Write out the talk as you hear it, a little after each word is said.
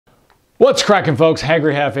What's cracking, folks?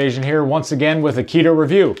 Hangry Half Asian here once again with a keto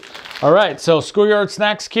review. All right, so Schoolyard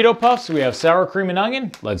Snacks Keto Puffs. We have sour cream and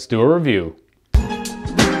onion. Let's do a review.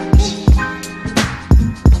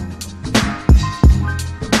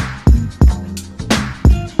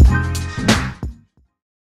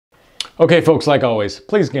 Okay, folks, like always,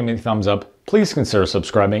 please give me a thumbs up. Please consider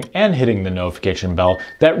subscribing and hitting the notification bell.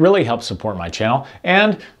 That really helps support my channel.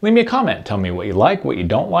 And leave me a comment. Tell me what you like, what you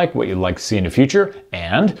don't like, what you'd like to see in the future.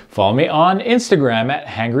 And follow me on Instagram at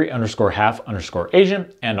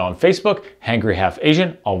hangry_half_Asian and on Facebook, Hangry Half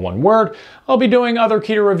Asian, all one word. I'll be doing other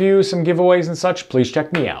keto reviews, some giveaways and such. Please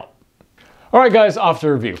check me out. All right, guys, off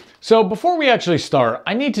to review. So before we actually start,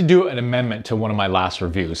 I need to do an amendment to one of my last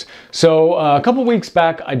reviews. So a couple weeks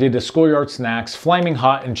back, I did a Schoolyard Snacks Flaming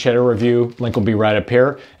Hot and Cheddar review. Link will be right up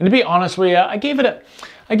here. And to be honest with you, I gave it a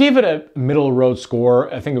middle of the road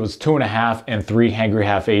score. I think it was 2.5 and 3 Hangry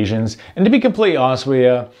Half Asians. And to be completely honest with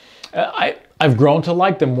you, I've grown to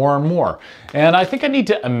like them more and more. And I think I need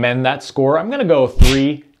to amend that score. I'm gonna go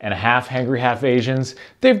 3.5 Hangry Half Asians.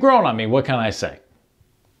 They've grown on me, what can I say?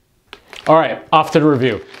 All right, off to the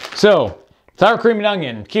review. So, sour cream and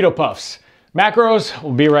onion, keto puffs. Macros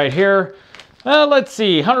will be right here. Let's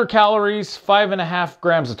see, 100 calories, 5.5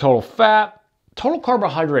 grams of total fat, total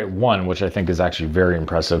carbohydrate 1, which I think is actually very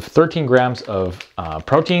impressive, 13 grams of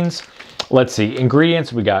proteins. Let's see,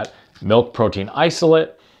 ingredients, we got milk protein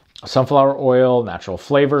isolate, sunflower oil, natural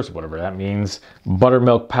flavors, whatever that means,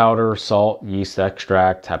 buttermilk powder, salt, yeast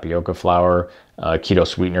extract, tapioca flour, keto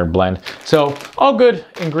sweetener blend. So all good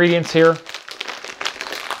ingredients here.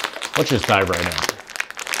 Let's just dive right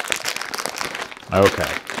in.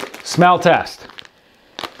 Okay, smell test.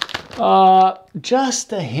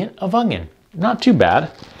 Just a hint of onion, not too bad.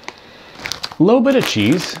 A little bit of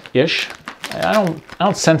cheese-ish. I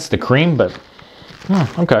don't sense the cream, but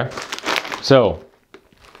okay. So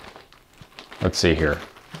let's see here.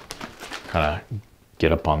 Kind of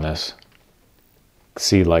get up on this.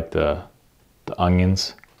 See like the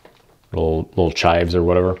onions, little chives or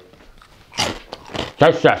whatever.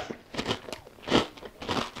 Taste test.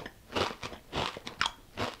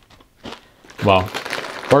 Well,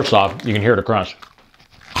 first off, you can hear the crunch.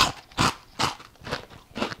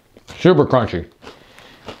 Super crunchy.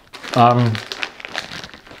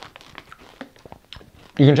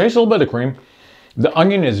 You can taste a little bit of cream. The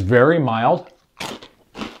onion is very mild.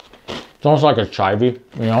 It's almost like a chivy,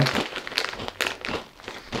 you know?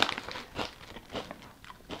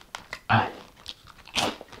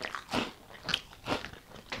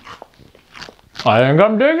 I think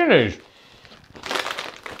I'm digging these.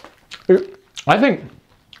 I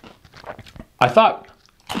thought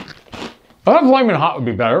Flaming Hot would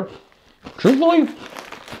be better. Truthfully,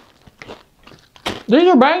 these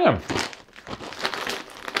are banging.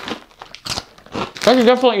 I could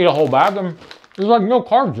definitely eat a whole bag, and there's like no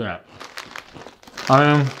carbs in it.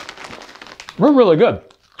 I mean, we're really good.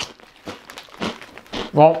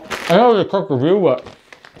 Well, I know it was a quick review, but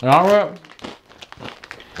you know,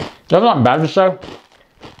 that's not bad to say.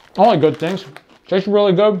 Only good things. Tastes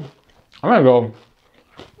really good. I'm gonna go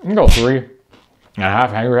 3.5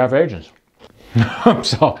 Hangry Half Asians.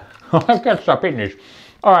 So I can't stop eating these.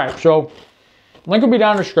 All right, so link will be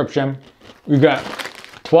down in the description. You get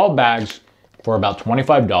 12 bags for about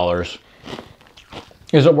 $25.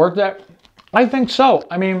 Is it worth it? I think so.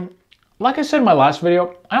 I mean, like I said in my last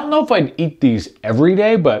video, I don't know if I'd eat these every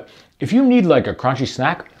day, but if you need like a crunchy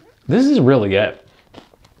snack, this is really it.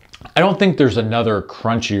 I don't think there's another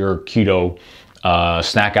crunchier keto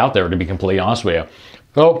snack out there, to be completely honest with you.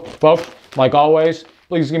 So, folks, like always,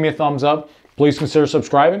 please give me a thumbs up. Please consider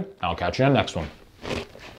subscribing. I'll catch you on the next one.